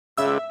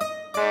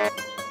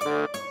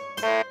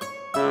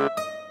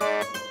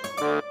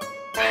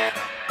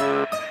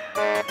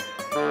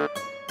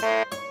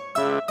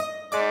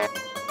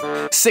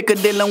Sick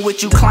of dealing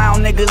with you clown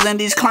niggas and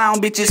these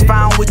clown bitches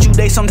found with you,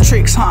 they some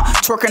tricks, huh?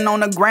 Twerking on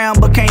the ground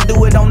but can't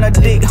do it on the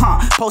dick, huh?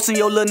 Posting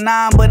your little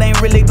 9 but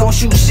ain't really gon'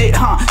 shoot shit,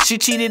 huh? She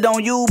cheated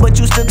on you but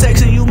you still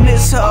texting you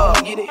miss her.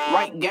 Get it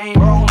right, game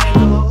wrong,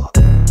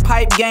 nigga.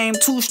 Pipe game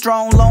too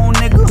strong, lone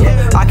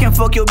nigga. I can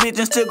fuck your bitch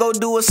and still go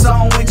do a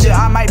song with you.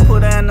 I might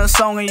put her in a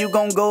song and you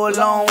gon' go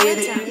along with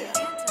it.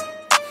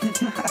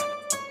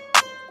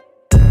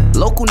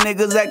 Local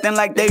niggas acting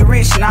like they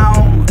rich now.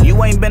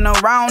 You ain't been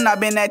around, I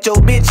been at your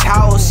bitch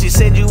house. She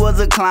said you was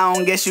a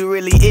clown, guess you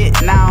really it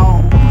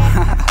now.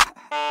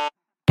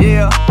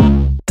 Yeah.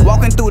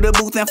 Walking through the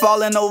booth and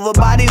falling over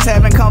bodies,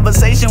 having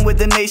conversation with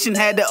the nation,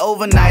 had to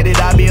overnight it.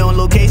 I be on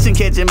location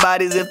catching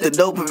bodies if the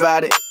dope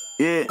provided.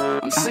 Yeah.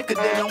 I'm sick of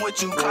dealing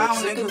with you clown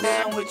niggas.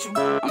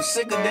 I'm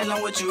sick of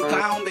dealing with you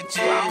clown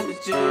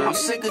bitches. I'm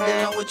sick of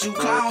dealing with you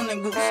clown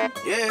niggas.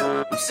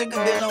 Yeah. I'm sick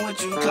of dealing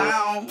with you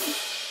clown.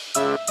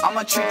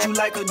 I'ma treat you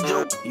like a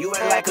joke, you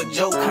act like a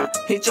joke, huh?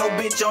 Hit your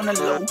bitch on the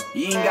low,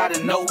 you ain't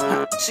gotta know,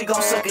 huh? She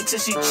gon' suck it till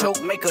she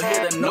choke, make her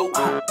hit a note,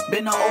 huh?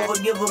 Bend her over,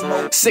 give her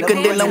more. Sick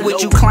of dealing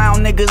with you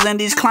clown niggas and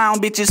these clown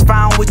bitches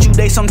found with you,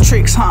 they some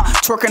tricks, huh?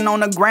 Twerking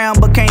on the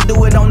ground but can't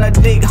do it on the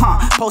dick,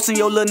 huh? Posting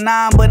your little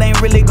 9 but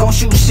ain't really gon'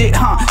 shoot shit,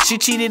 huh? She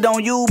cheated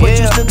on you but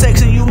you still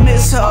texting you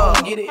miss her.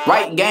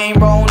 Right game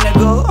wrong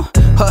nigga.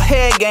 Her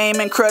head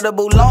game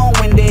incredible,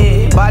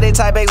 long-winded. Body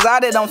type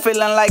exotic, I'm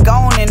feeling like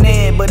owning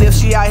it. But if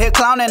she out here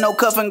clowning, no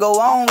cuffin', go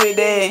on with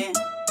it.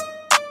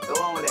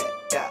 Go on with that,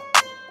 yeah.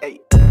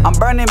 Hey. I'm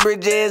burning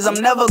bridges, I'm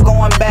never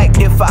going back.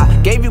 If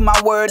I gave you my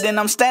word, then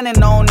I'm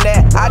standing on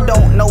that. I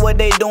don't know what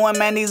they doing,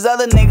 man, these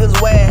other niggas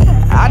wet.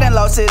 I done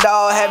lost it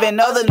all, having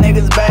other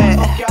niggas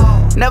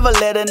bad. Never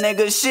let a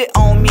nigga shit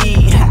on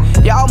me.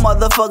 Y'all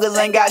motherfuckers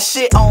ain't got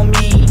shit on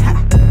me.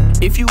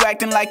 If you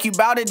acting like you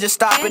bout it, just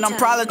stop it. I'm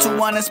probably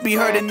too honest, be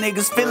hurting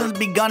niggas' feelings,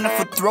 be gunning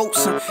for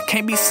throats.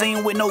 Can't be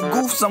seen with no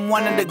goofs, I'm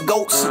one of the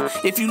goats.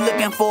 If you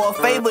looking for a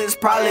favor, it's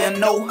probably a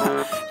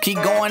no.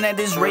 Keep going at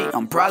this rate,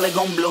 I'm probably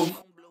gon' blow.